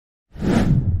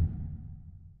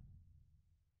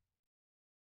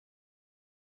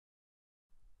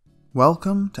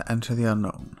Welcome to Enter the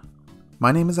Unknown.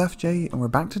 My name is FJ and we're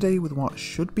back today with what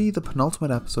should be the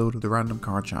penultimate episode of the Random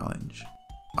Card Challenge.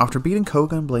 After beating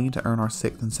Koga and Blaine to earn our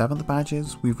 6th and 7th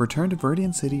badges, we've returned to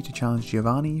Viridian City to challenge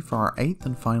Giovanni for our 8th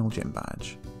and final gym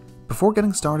badge. Before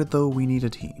getting started though, we need a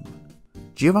team.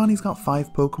 Giovanni's got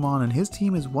 5 Pokemon and his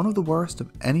team is one of the worst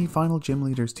of any final gym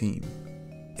leader's team.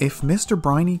 If Mr.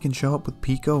 Briny can show up with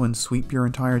Pico and sweep your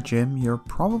entire gym, you're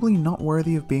probably not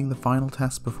worthy of being the final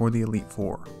test before the Elite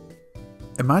Four.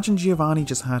 Imagine Giovanni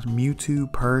just had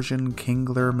Mewtwo, Persian,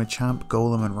 Kingler, Machamp,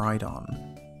 Golem and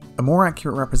Rhydon. A more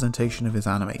accurate representation of his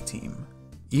anime team.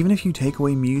 Even if you take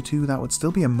away Mewtwo, that would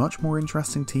still be a much more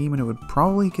interesting team and it would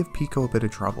probably give Pico a bit of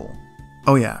trouble.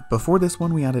 Oh yeah, before this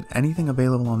one we added anything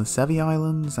available on the Sevi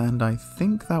Islands and I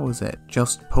think that was it,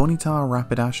 just Ponyta,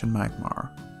 Rapidash and Magmar.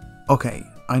 Okay,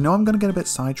 I know I'm gonna get a bit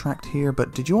sidetracked here,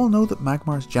 but did you all know that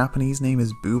Magmar's Japanese name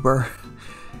is Boober?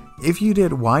 If you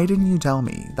did, why didn't you tell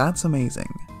me? That's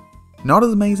amazing. Not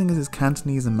as amazing as his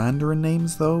Cantonese and Mandarin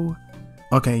names though.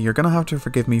 Okay, you're gonna have to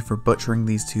forgive me for butchering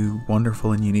these two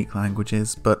wonderful and unique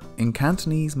languages, but in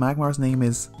Cantonese, Magmar's name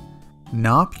is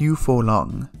Na Pu Fo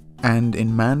Long, and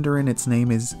in Mandarin its name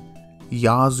is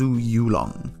Yazu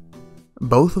Yulong,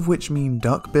 both of which mean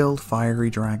duck-billed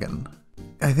fiery dragon.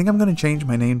 I think I'm gonna change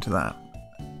my name to that.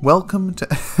 Welcome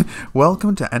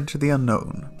to Enter the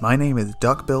Unknown. My name is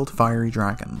Duck-billed Fiery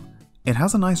Dragon. It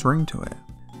has a nice ring to it.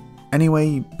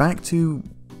 Anyway, back to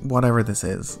whatever this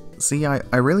is. See,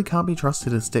 I really can't be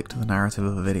trusted to stick to the narrative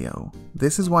of a video.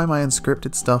 This is why my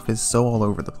unscripted stuff is so all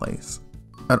over the place.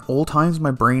 At all times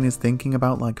my brain is thinking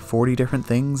about like 40 different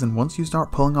things, and once you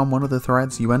start pulling on one of the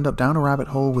threads you end up down a rabbit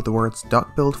hole with the words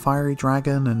Duck-billed Fiery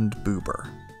Dragon and Boober.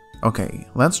 Okay,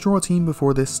 let's draw a team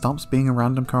before this stops being a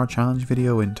random card challenge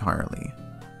video entirely.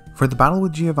 For the battle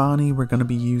with Giovanni, we're going to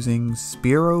be using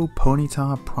Spearow,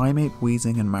 Ponyta, Primeape,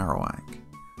 Weezing, and Marowak.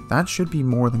 That should be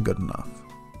more than good enough.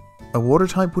 A water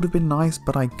type would have been nice,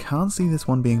 but I can't see this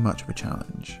one being much of a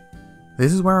challenge.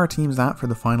 This is where our team's at for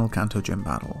the final Kanto Gym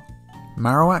battle.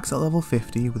 Marowak's at level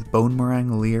 50 with Bone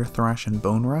Meringue, Leer, Thrash, and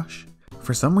Bone Rush.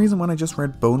 For some reason when I just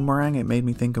read Bone Meringue it made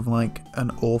me think of like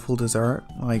an awful dessert,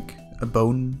 like a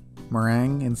bone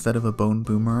meringue instead of a bone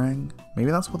boomerang.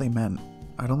 Maybe that's what they meant.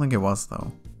 I don't think it was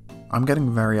though. I'm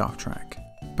getting very off track.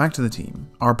 Back to the team.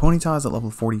 Our Ponyta is at level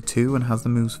 42 and has the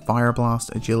moves Fire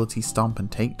Blast, Agility, Stomp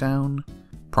and Takedown.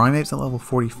 Primeape's at level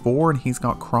 44 and he's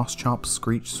got Cross Chop,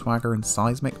 Screech, Swagger and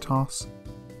Seismic Toss.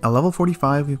 At level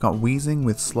 45 we've got Weezing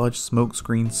with Sludge,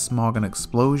 Smokescreen, Smog and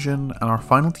Explosion, and our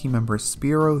final team member is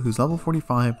Spearow who's level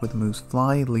 45 with the moves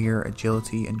Fly, Leer,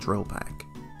 Agility and Drill Peck.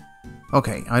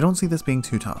 Okay, I don't see this being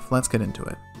too tough, let's get into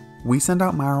it. We send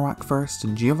out Marowak first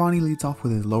and Giovanni leads off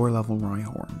with his lower level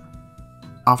Rhyhorn.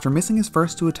 After missing his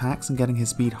first 2 attacks and getting his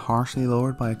speed harshly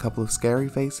lowered by a couple of scary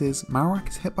faces, Marowak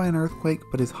is hit by an earthquake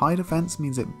but his high defense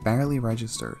means it barely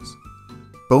registers.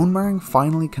 Bone Meringue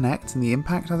finally connects and the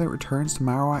impact as it returns to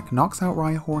Marowak knocks out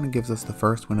Rhyhorn and gives us the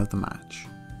first win of the match.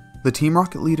 The Team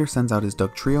Rocket leader sends out his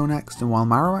Dugtrio next, and while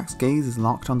Marowak's gaze is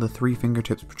locked on the 3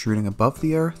 fingertips protruding above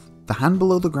the earth, the hand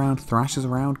below the ground thrashes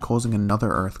around causing another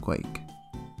earthquake.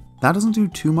 That doesn't do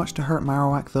too much to hurt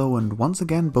Marowak though, and once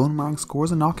again Bone Meringue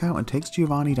scores a knockout and takes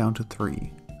Giovanni down to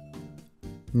 3.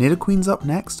 Nidoqueen's up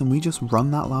next and we just run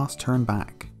that last turn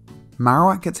back.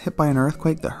 Marowak gets hit by an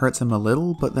earthquake that hurts him a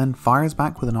little, but then fires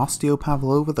back with an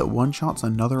Osteopavlova that one-shots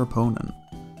another opponent.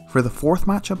 For the 4th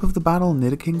matchup of the battle,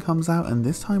 Nidoking comes out and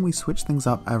this time we switch things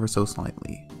up ever so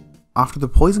slightly. After the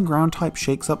Poison Ground type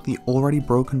shakes up the already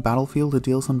broken battlefield to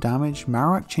deal some damage,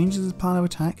 Marowak changes his plan of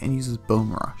attack and uses Bone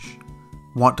Rush.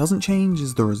 What doesn't change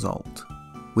is the result.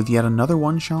 With yet another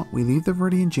one-shot, we leave the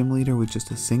Viridian Gym Leader with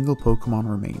just a single Pokemon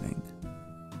remaining.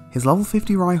 His level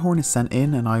 50 Rhyhorn is sent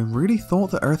in and I really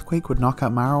thought the Earthquake would knock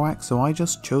out Marowak, so I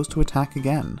just chose to attack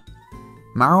again.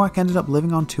 Marowak ended up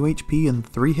living on 2 HP and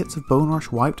 3 hits of Bone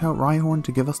Rush wiped out Rhyhorn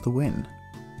to give us the win.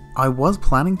 I was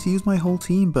planning to use my whole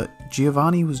team, but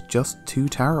Giovanni was just too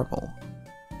terrible.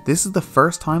 This is the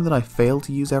first time that I failed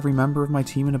to use every member of my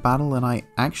team in a battle and I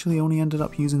actually only ended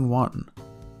up using 1.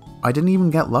 I didn't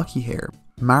even get lucky here.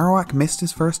 Marowak missed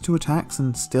his first 2 attacks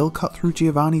and still cut through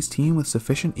Giovanni's team with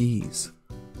sufficient ease.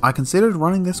 I considered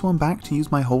running this one back to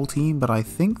use my whole team, but I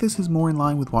think this is more in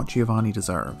line with what Giovanni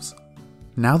deserves.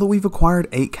 Now that we've acquired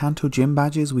 8 Kanto Gym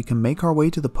badges, we can make our way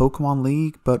to the Pokemon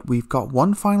League, but we've got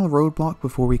one final roadblock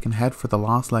before we can head for the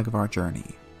last leg of our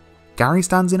journey. Gary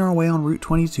stands in our way on Route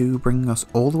 22, bringing us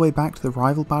all the way back to the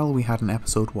rival battle we had in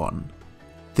episode 1.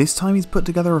 This time he's put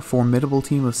together a formidable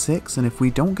team of 6, and if we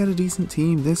don't get a decent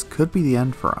team, this could be the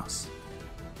end for us.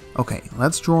 Okay,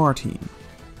 let's draw our team.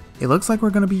 It looks like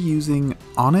we're going to be using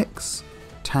Onix,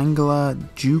 Tangela,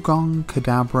 Dugong,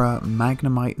 Kadabra,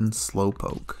 Magnemite, and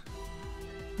Slowpoke.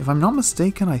 If I'm not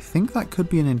mistaken, I think that could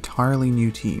be an entirely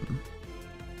new team.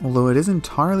 Although it is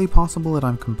entirely possible that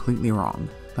I'm completely wrong.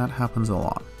 That happens a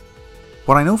lot.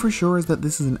 What I know for sure is that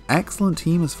this is an excellent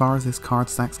team as far as this card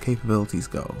stack's capabilities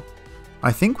go.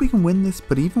 I think we can win this,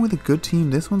 but even with a good team,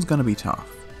 this one's going to be tough.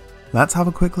 Let's have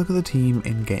a quick look at the team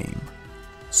in game.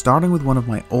 Starting with one of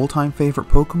my all-time favourite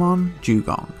Pokemon,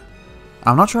 Dugong.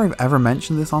 I'm not sure I've ever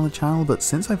mentioned this on the channel, but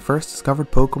since I first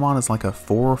discovered Pokemon as like a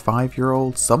 4 or 5 year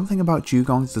old, something about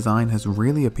Dugong's design has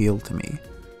really appealed to me.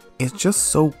 It's just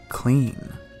so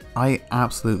clean. I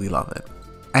absolutely love it.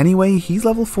 Anyway, he's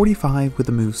level 45 with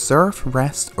the moves Surf,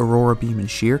 Rest, Aurora Beam, and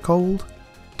Sheer Cold.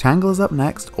 Tangle is up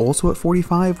next, also at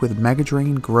 45 with Mega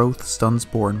Drain, Growth, Stun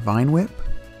Spore, and Vine Whip.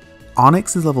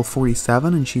 Onix is level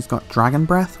 47 and she's got Dragon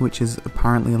Breath, which is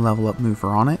apparently a level up move for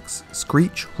Onix,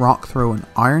 Screech, Rock Throw, and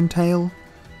Iron Tail.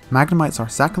 Magnemite's our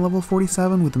second level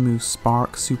 47 with the moves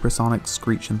Spark, Supersonic,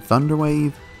 Screech, and Thunder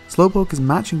Wave. Slowpoke is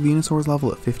matching Venusaur's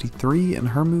level at 53 and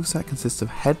her moveset consists of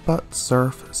Headbutt,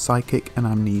 Surf, Psychic, and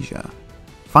Amnesia.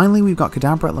 Finally, we've got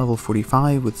Kadabra at level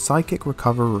 45 with Psychic,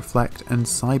 Recover, Reflect, and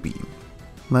Psybeam.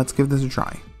 Let's give this a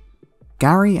try.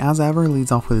 Gary, as ever,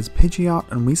 leads off with his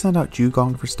Pidgeot and we send out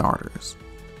Dugong for starters.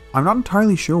 I'm not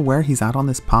entirely sure where he's at on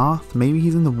this path, maybe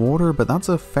he's in the water, but that's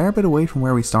a fair bit away from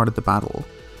where we started the battle.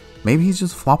 Maybe he's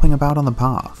just flopping about on the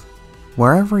path.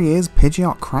 Wherever he is,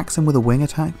 Pidgeot cracks him with a wing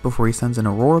attack before he sends an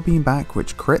Aurora Beam back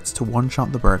which crits to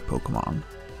one-shot the bird Pokemon.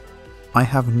 I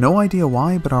have no idea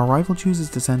why, but our rival chooses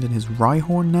to send in his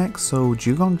Rhyhorn next, so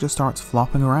Dugong just starts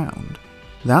flopping around.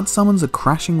 That summons a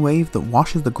crashing wave that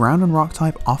washes the ground and rock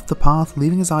type off the path,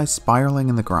 leaving his eyes spiraling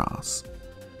in the grass.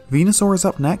 Venusaur is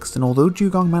up next, and although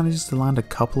Dugong manages to land a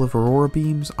couple of Aurora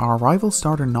Beams, our rival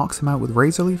starter knocks him out with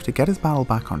Razor Leaf to get his battle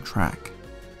back on track.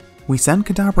 We send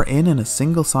Kadabra in and a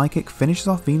single Psychic finishes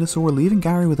off Venusaur, leaving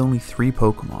Gary with only 3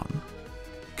 Pokemon.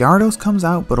 Gyarados comes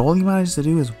out, but all he manages to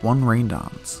do is one Rain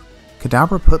Dance.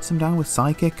 Kadabra puts him down with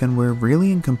Psychic and we're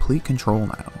really in complete control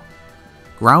now.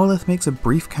 Growlithe makes a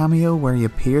brief cameo where he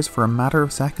appears for a matter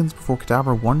of seconds before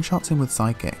Kadabra one-shots him with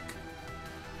Psychic.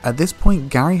 At this point,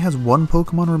 Gary has 1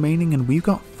 Pokemon remaining and we've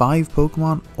got 5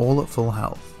 Pokemon all at full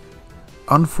health.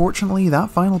 Unfortunately, that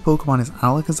final Pokemon is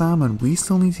Alakazam and we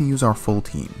still need to use our full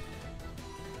team.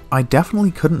 I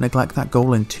definitely couldn't neglect that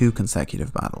goal in 2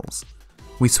 consecutive battles.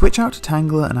 We switch out to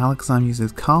Tangela and Alakazam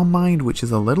uses Calm Mind, which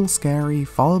is a little scary,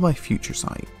 followed by Future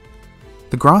Sight.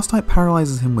 The Grass type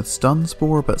paralyzes him with Stun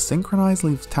Spore, but Synchronize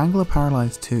leaves Tangela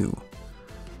paralyzed too.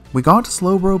 We got to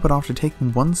Slowbro, but after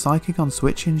taking 1 Psychic on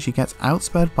switching, she gets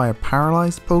outsped by a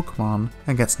paralyzed Pokemon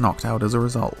and gets knocked out as a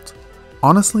result.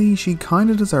 Honestly, she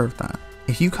kinda deserved that.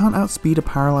 If you can't outspeed a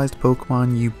paralyzed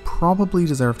Pokemon, you probably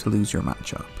deserve to lose your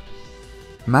matchup.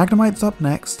 Magnemite's up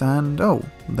next, and oh,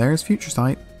 there's Future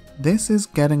Sight. This is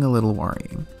getting a little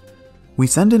worrying. We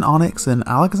send in Onix and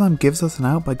Alakazam gives us an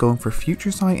out by going for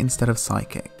Future Sight instead of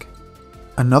Psychic.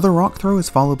 Another Rock Throw is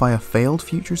followed by a failed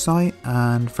Future Sight,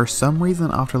 and for some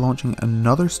reason after launching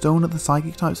another stone at the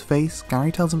Psychic type's face,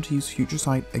 Gary tells him to use Future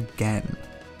Sight again.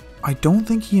 I don't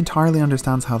think he entirely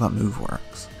understands how that move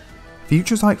works.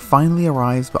 Future Sight finally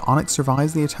arrives, but Onix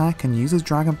survives the attack and uses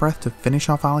Dragon Breath to finish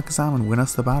off Alakazam and win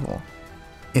us the battle.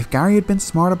 If Gary had been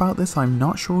smart about this, I'm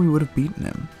not sure we would have beaten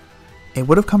him. It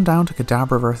would have come down to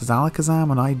Kadabra versus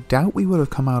Alakazam and I doubt we would have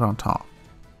come out on top.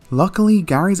 Luckily,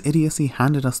 Gary's idiocy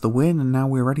handed us the win and now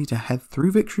we're ready to head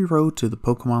through Victory Road to the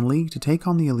Pokemon League to take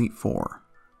on the Elite Four.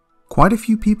 Quite a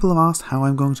few people have asked how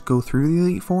I'm going to go through the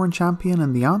Elite Four and Champion,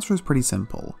 and the answer is pretty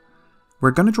simple.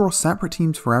 We're going to draw separate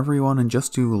teams for everyone and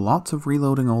just do lots of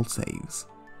reloading old saves.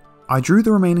 I drew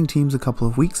the remaining teams a couple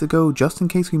of weeks ago just in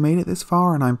case we made it this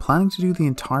far, and I'm planning to do the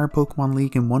entire Pokemon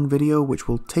League in one video, which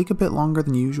will take a bit longer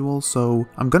than usual, so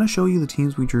I'm going to show you the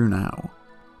teams we drew now.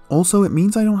 Also, it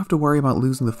means I don't have to worry about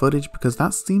losing the footage because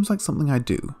that seems like something I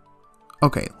do.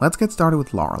 Okay, let's get started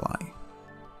with Lorelei.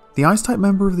 The Ice-type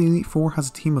member of the Elite Four has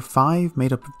a team of 5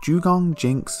 made up of Dugong,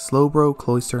 Jinx, Slowbro,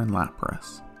 Cloyster, and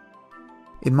Lapras.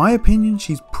 In my opinion,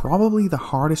 she's probably the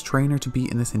hardest trainer to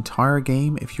beat in this entire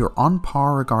game if you're on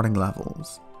par regarding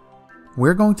levels.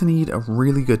 We're going to need a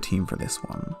really good team for this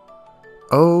one.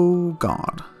 Oh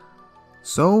god.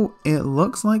 So it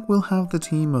looks like we'll have the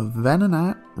team of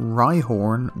Venonat,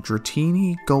 Rhyhorn,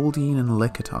 Dratini, Goldeen, and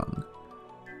Lickitung.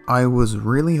 I was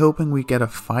really hoping we'd get a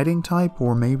fighting type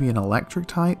or maybe an electric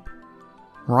type.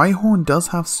 Rhyhorn does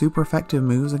have super effective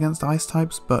moves against ice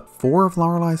types, but 4 of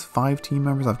Lorelei's 5 team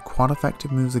members have quad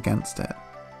effective moves against it.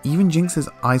 Even Jinx's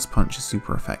Ice Punch is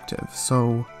super effective,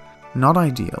 so not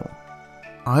ideal.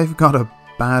 I've got a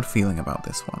bad feeling about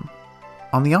this one.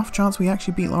 On the off chance we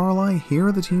actually beat Lorelei, here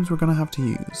are the teams we're going to have to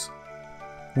use.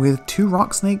 With 2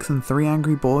 Rock Snakes and 3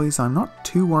 Angry Boys, I'm not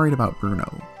too worried about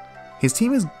Bruno. His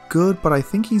team is good, but I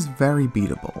think he's very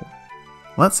beatable.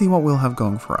 Let's see what we'll have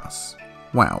going for us.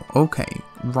 Wow, okay,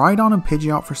 Rhydon and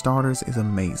Pidgeot for starters is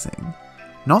amazing.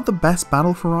 Not the best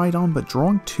battle for Rhydon, but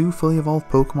drawing 2 fully evolved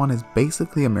Pokemon is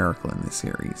basically a miracle in this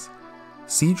series.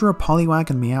 Seadra, Poliwag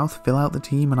and Meowth fill out the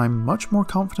team, and I'm much more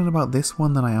confident about this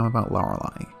one than I am about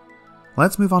Lorelei.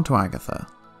 Let's move on to Agatha.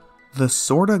 The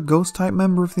sorta ghost type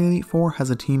member of the Elite Four has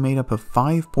a team made up of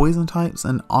 5 poison types,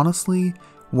 and honestly,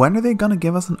 when are they gonna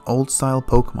give us an old style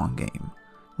Pokemon game?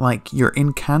 Like, your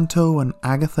Encanto and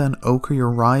Agatha and Oak are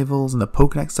your rivals and the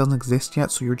Pokedex doesn't exist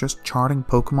yet, so you're just charting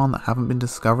Pokemon that haven't been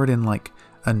discovered in like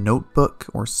a notebook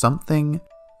or something.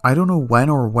 I don't know when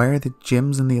or where the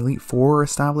gyms in the Elite Four are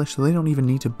established, so they don't even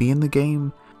need to be in the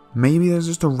game. Maybe there's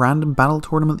just a random battle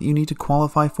tournament that you need to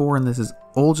qualify for, and this is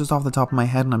all just off the top of my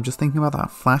head, and I'm just thinking about that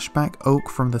flashback Oak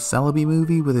from the Celebi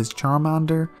movie with his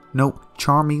Charmander. Nope,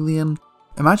 Charmeleon.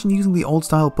 Imagine using the old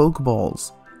style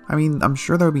Pokeballs. I mean, I'm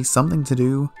sure there'll be something to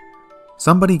do.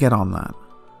 Somebody get on that.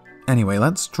 Anyway,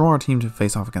 let's draw our team to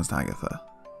face off against Agatha.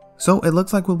 So it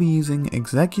looks like we'll be using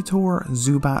Exeggutor,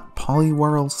 Zubat,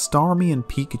 Poliwhirl, Starmie, and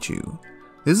Pikachu.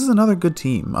 This is another good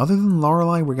team. Other than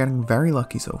Lorelei, we're getting very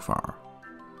lucky so far.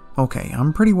 Okay,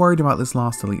 I'm pretty worried about this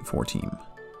last Elite Four team.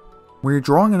 We're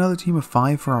drawing another team of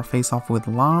 5 for our face-off with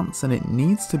Lance, and it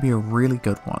needs to be a really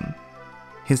good one.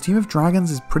 His team of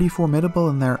dragons is pretty formidable,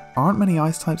 and there aren't many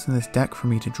ice types in this deck for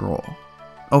me to draw.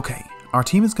 Okay, our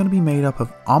team is going to be made up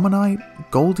of Ammonite,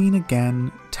 Goldeen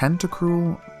again,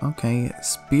 Tentacruel, okay,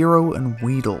 Spearow, and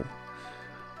Weedle.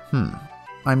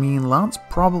 I mean, Lance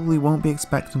probably won't be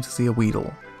expecting to see a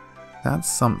Weedle. That's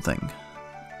something.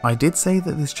 I did say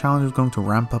that this challenge was going to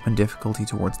ramp up in difficulty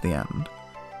towards the end.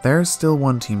 There's still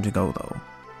one team to go though.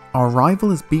 Our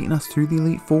rival has beaten us through the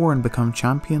Elite Four and become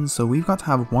champions, so we've got to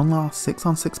have one last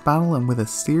 6-on-6 battle, and with a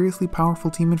seriously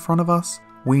powerful team in front of us,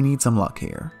 we need some luck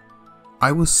here.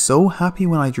 I was so happy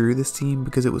when I drew this team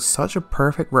because it was such a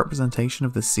perfect representation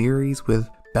of the series with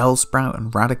Bellsprout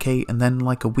and Raticate, and then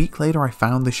like a week later I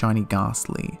found the shiny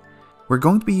Ghastly. We're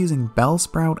going to be using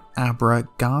Bellsprout, Abra,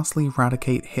 Ghastly,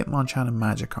 Raticate, Hitmonchan and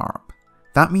Magikarp.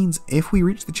 That means if we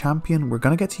reach the champion, we're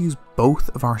going to get to use both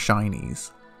of our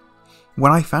shinies.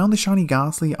 When I found the shiny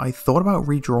Ghastly, I thought about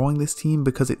redrawing this team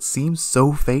because it seems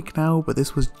so fake now, but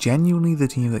this was genuinely the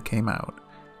team that came out.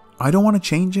 I don't want to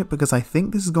change it because I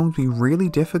think this is going to be really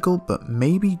difficult, but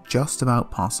maybe just about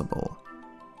possible.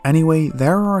 Anyway,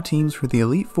 there are our teams for the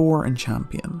Elite Four and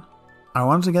Champion. I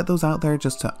wanted to get those out there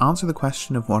just to answer the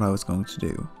question of what I was going to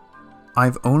do.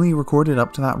 I've only recorded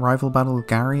up to that rival battle with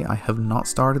Gary. I have not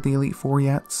started the Elite Four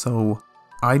yet, so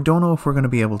I don't know if we're going to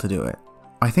be able to do it.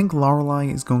 I think Lorelei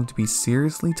is going to be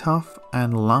seriously tough,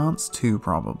 and Lance too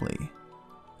probably.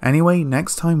 Anyway,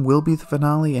 next time will be the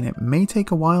finale, and it may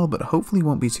take a while, but hopefully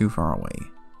won't be too far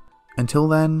away. Until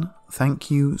then,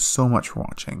 thank you so much for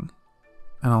watching,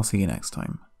 and I'll see you next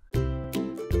time.